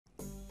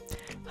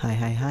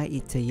Hi,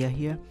 it's Aya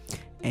here.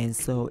 And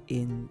so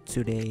in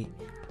today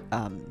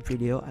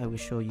video, I will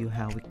show you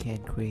how we can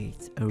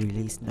create a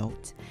release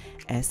note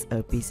as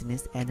a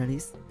business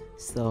analyst.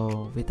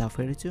 So without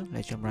further ado,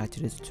 let's jump right to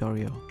the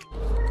tutorial.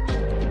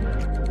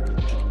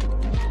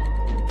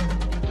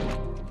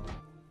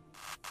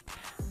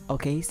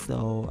 Okay,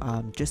 so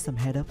just some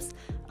head-ups.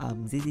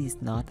 This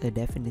is not a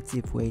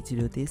definitive way to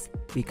do this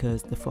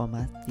because the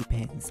format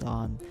depends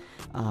on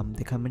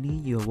the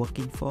company you're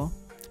working for,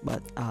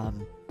 but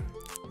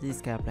this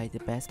is kind of like the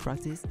best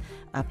practice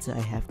after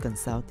I have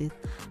consulted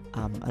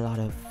a lot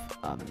of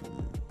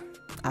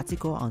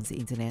article on the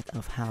internet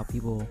of how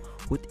people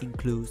would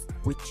include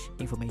which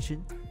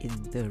information in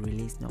the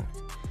release note.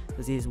 So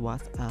this is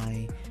what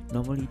I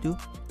normally do.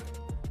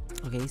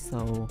 Okay,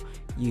 so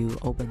you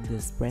open the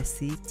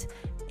spreadsheet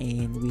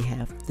and we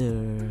have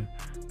the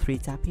three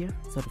tabs here.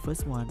 So the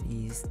first one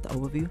is the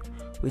overview,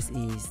 which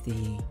is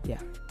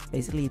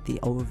basically the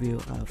overview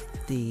of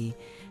the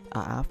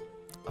app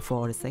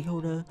for the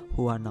stakeholder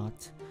who are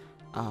not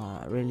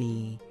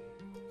really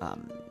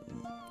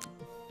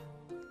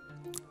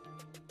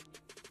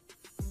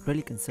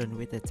concerned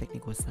with the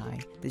technical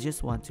side. They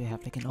just want to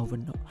have like an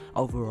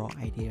overall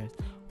idea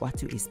what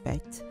to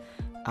expect.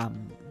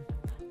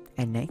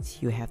 And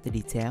next you have the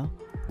detail,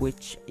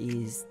 which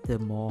is the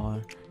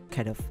more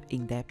kind of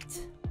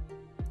in-depth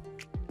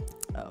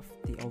of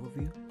the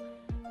overview.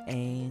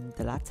 And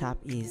the last tab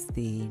is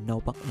the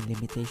no bug and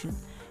limitation,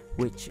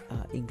 which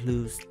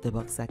includes the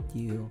bugs that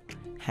you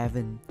have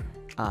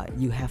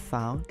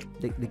found,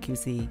 the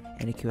QC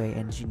and the QA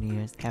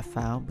engineers have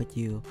found, but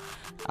you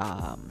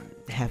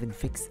haven't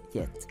fixed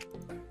yet.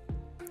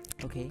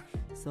 Okay,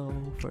 so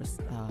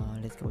first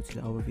let's go to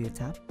the overview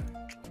tab.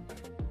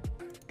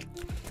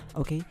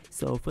 Okay,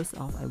 so first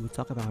off, I will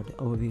talk about the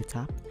overview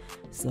tab.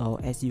 So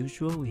as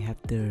usual, we have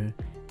the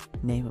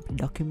name of the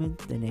document,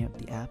 the name of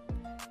the app,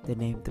 the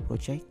name of the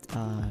project,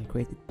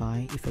 created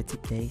by,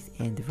 effective date,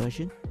 and the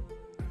version.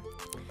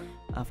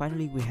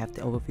 Finally, we have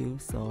the overview.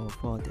 So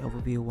for the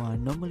overview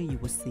one, normally you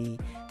will see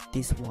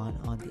this one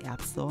on the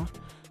App Store,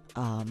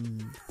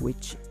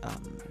 which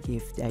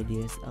give the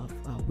ideas of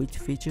which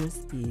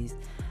features is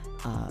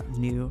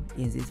new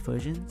in this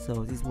version.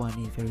 So this one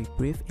is very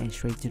brief and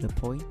straight to the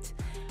point,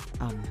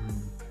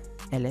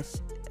 and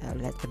let's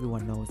let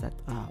everyone know that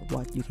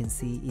what you can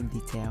see in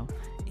detail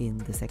in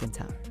the second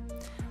tab.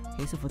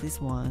 Okay, so for this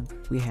one,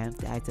 we have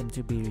the item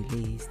to be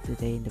released, the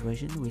day in the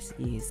version, which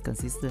is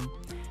consistent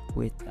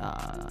with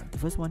the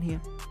first one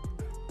here.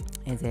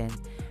 And then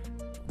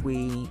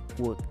we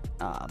would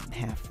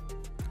have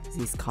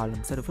this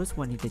column. So the first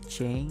one is the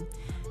chain.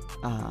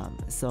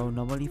 So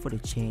normally for the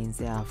chains,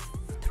 there are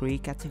three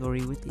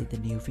categories within the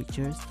new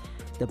features,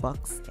 the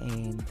bugs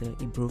and the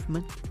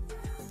improvement.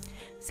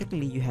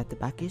 Secondly, you have the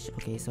package.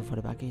 Okay, so for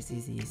the package,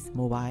 this is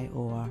mobile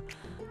or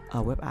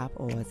a web app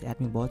or the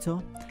admin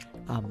portal.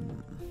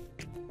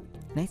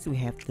 Next, we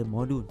have the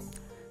module.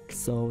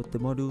 So the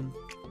module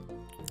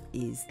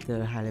is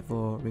the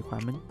high-level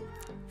requirement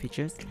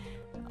features,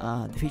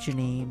 the feature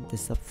name, the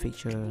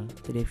sub-feature,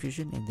 the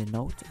description, and the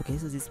note. Okay,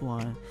 so this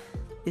one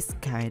is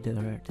kind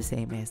of the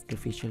same as the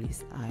feature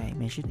list I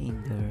mentioned in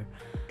the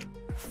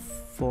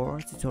 4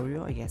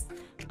 tutorial, I guess.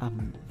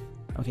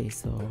 Okay,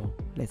 so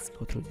let's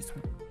go through this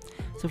one.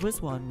 So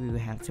first one, we will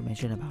have to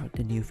mention about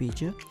the new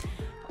feature.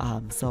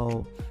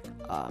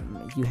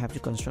 You have to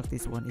construct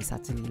this one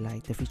exactly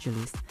like the feature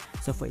list.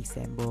 So for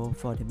example,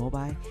 for the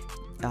mobile,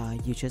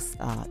 you just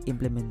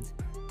implemented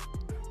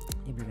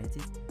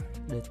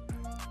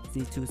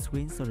the two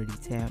screens, so the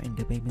detail and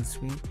the payment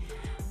screen,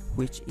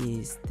 which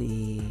is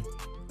the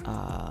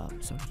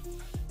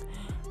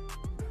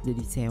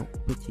detail,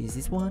 which is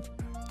this one,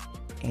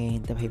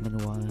 and the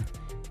payment one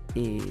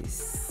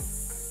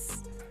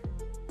is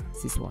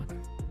this one,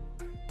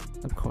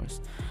 of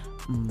course.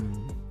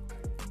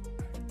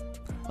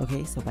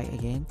 Okay, so back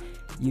again,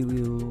 you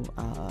will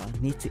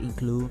need to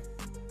include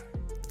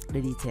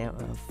the detail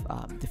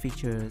of the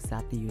features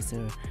that the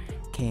user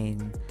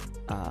can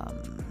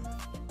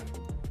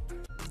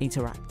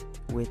interact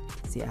with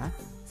the app.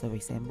 So for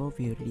example,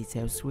 view the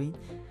detail screen,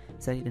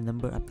 select the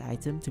number of the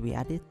item to be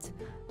added,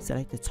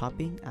 select the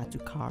topping, add to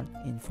cart,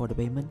 and for the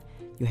payment,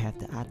 you have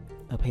to add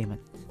a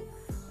payment.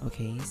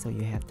 Okay, so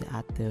you have to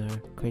add the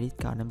credit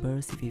card number,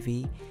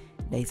 CVV,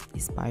 date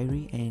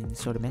expiry, and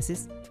show the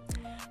message.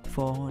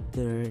 For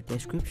the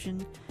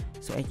description,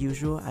 so as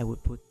usual, I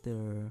would put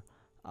the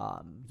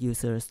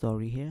user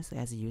story here. So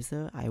as a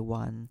user, I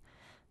want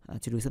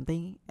to do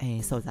something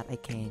so that I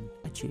can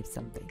achieve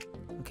something.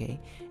 Okay,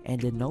 and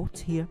the note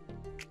here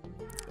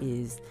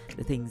is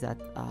the things that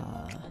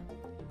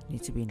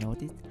need to be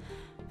noted.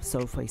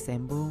 So for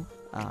example,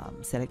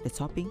 select the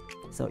topping.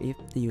 So if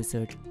the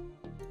user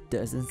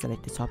doesn't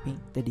select the topping,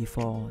 the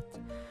default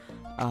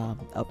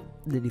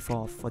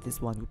for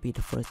this one would be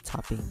the first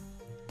topping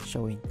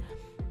showing.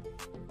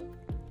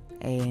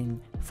 And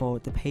for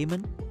the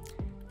payment,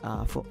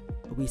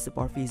 we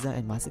support Visa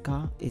and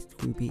MasterCard, it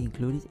will be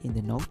included in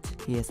the note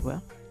here as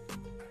well.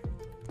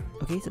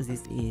 Okay, so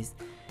this is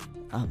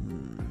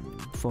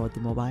for the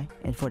mobile.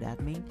 And for the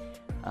admin,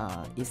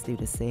 is still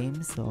the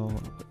same. So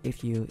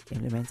if you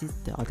implemented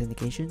the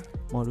authentication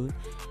module,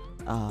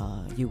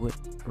 you would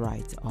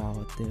write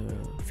all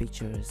the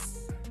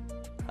features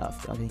of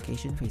the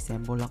authentication, for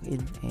example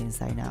login and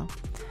sign out,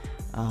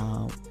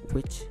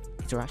 which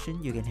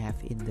interaction you can have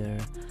in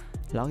the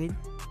login.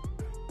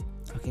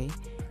 Okay,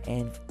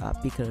 and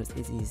because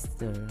it is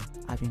the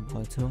admin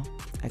portal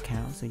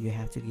account, so you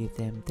have to give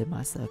them the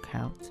master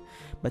account,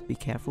 but be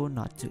careful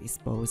not to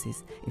expose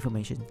this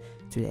information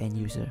to the end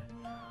user.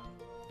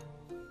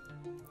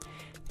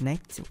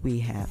 Next we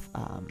have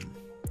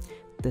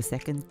the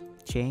second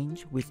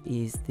change, which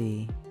is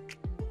the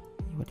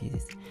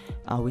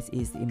which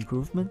is the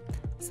improvement.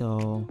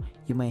 So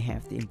you may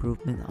have the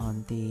improvement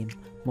on the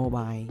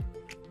mobile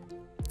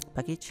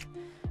package.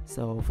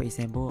 So for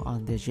example,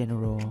 on the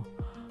general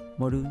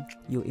module,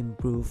 you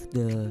improve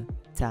the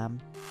time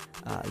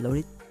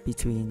loaded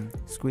between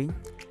screen.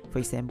 For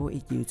example,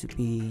 it used to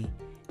be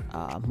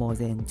more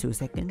than 2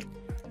 seconds.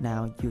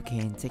 Now you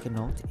can take a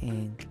note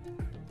and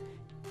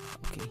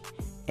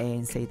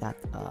say that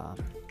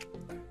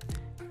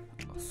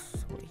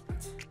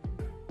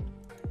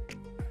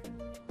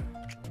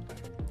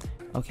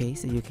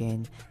so you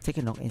can take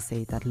a note and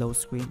say that load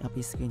screen of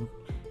this screen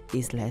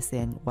is less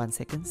than 1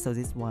 second. So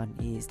this one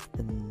is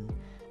an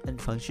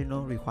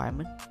unfunctional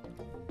requirement.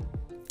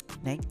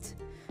 Next,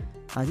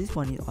 this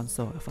one is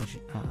also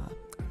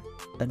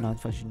a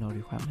non-functional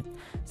requirement.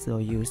 So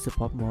you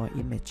support more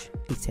image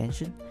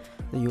extension.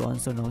 So you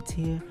also note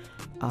here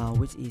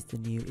which is the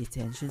new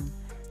extension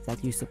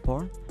that you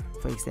support.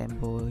 For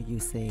example, you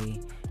say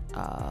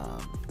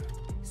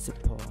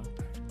support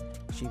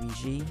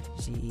GPG,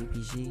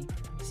 GEPG,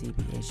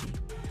 CPG,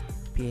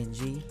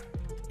 PNG,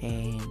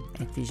 and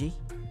NTG.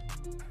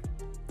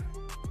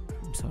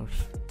 I'm sorry.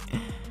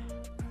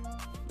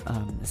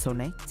 So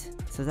next,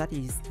 so that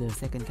is the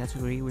second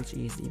category, which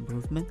is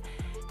improvement.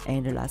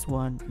 And the last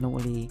one,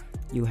 normally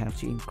you have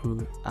to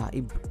include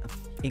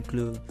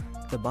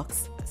the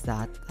bugs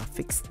that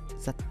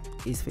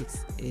is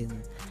fixed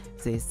in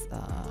this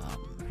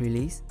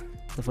release.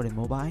 So for the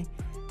mobile,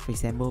 for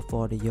example,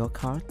 for the your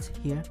card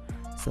here,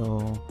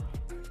 so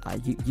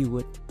you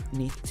would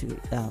need to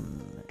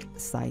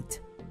cite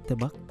the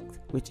bug,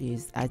 which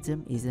is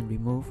item isn't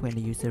removed when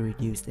the user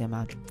reduces the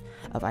amount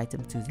of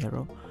item to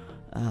 0.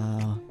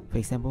 For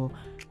example,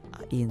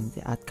 in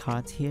the add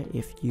card here,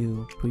 if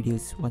you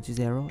reduce 1 to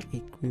 0,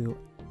 it will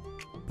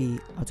be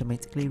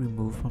automatically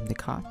removed from the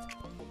cart.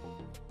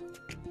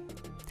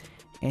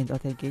 And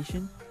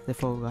authentication, the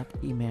forgot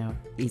email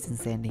isn't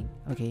sending.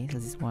 Okay, so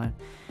this one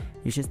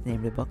you just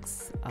name the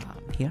box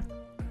here.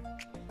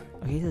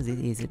 Okay, so this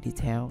is a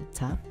detail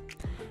tab.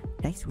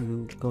 Next we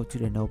will go to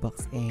the no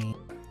box and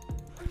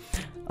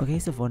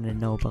so for the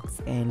no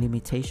box and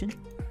limitation,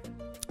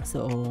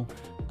 so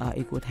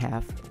it would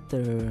have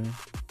the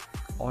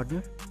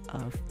order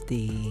of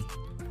the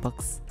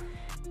box,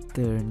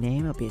 the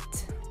name of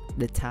it,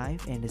 the type,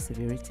 and the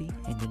severity,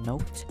 and the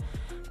note.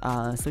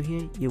 So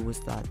here you will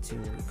start to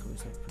include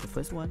the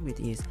first one, which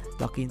is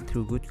login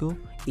through Google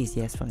is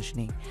yes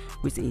functioning,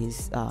 which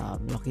is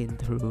login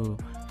through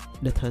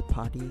the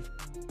third-party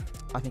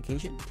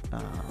authentication.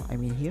 I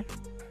mean here.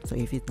 So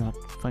if it's not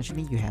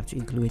functioning, you have to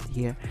include it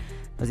here.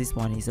 So this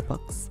one is a bug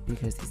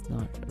because it's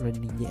not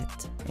running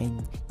yet,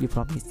 and you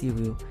probably still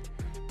will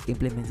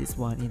implement this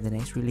one in the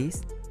next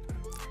release.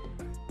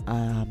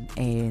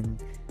 And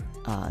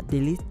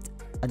delete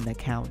an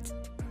account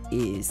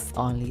is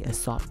only a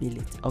soft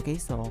delete. Okay,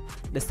 so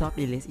the soft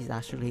delete is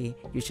actually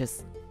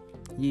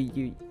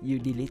you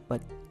delete,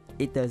 but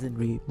it doesn't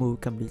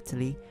remove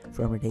completely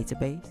from the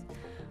database.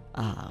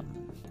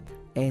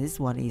 And this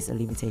one is a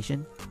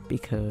limitation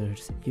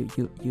because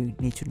you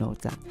need to know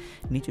that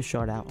you need to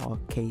sort out all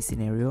case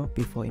scenario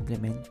before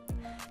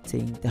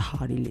implementing the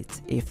hard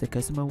delete if the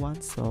customer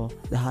wants. So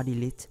the hard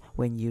delete,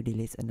 when you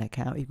delete an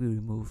account, it will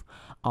remove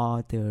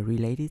all the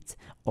related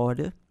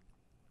order.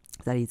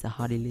 That is a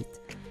hard delete,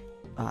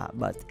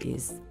 but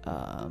it's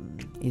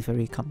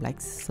very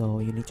complex, so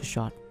you need to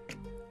sort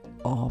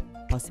all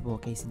possible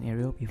case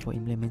scenario before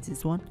implementing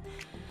this one.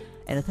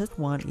 And the third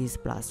one is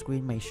splash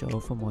screen may show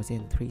for more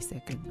than 3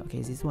 seconds.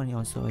 Okay, this one is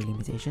also a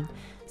limitation.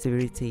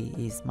 Severity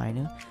is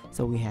minor,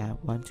 so we have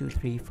 1, 2,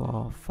 3,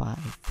 4,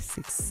 5,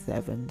 6,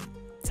 7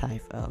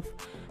 type of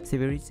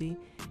severity,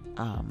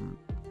 and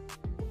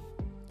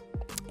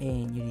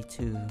you need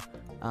to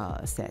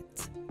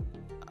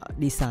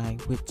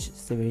decide which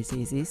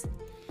severity it is.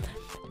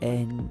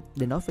 And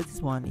the note for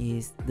this one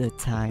is the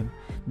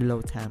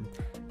load time.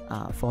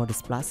 For the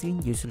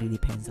splashing usually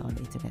depends on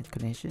the internet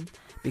connection,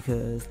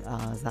 because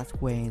that's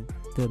when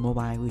the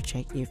mobile will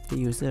check if the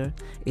user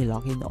is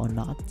logged in or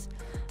not,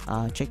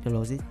 check the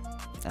logic.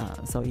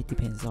 So it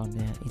depends on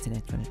the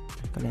internet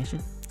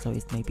connection, so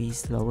it may be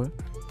slower.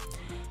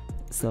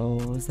 So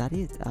that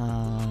is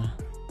so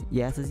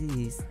this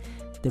is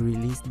the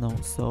release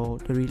note. So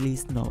the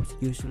release note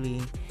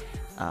usually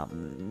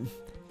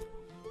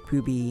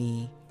will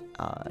be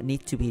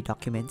need to be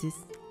documented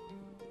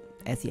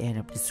at the end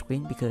of the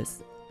screen,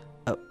 because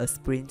a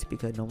sprint,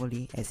 because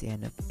normally at the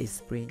end of a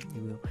sprint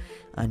you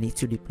will need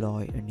to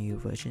deploy a new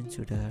version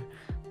to the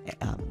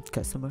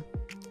customer.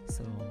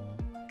 So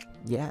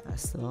yeah,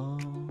 so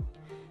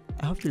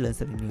I hope you learned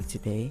something new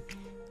today.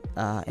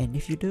 And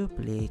if you do,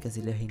 please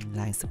consider hitting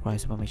like, subscribe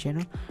to my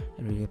channel.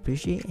 I really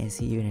appreciate, and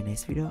see you in the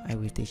next video. I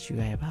will teach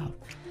you about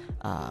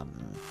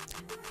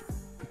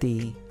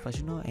the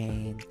functional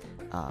and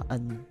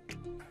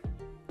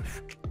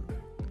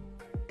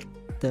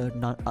the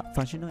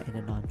non-functional and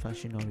the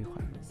non-functional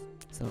requirements.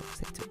 So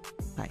stay tuned.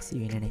 Bye. See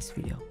you in the next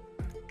video.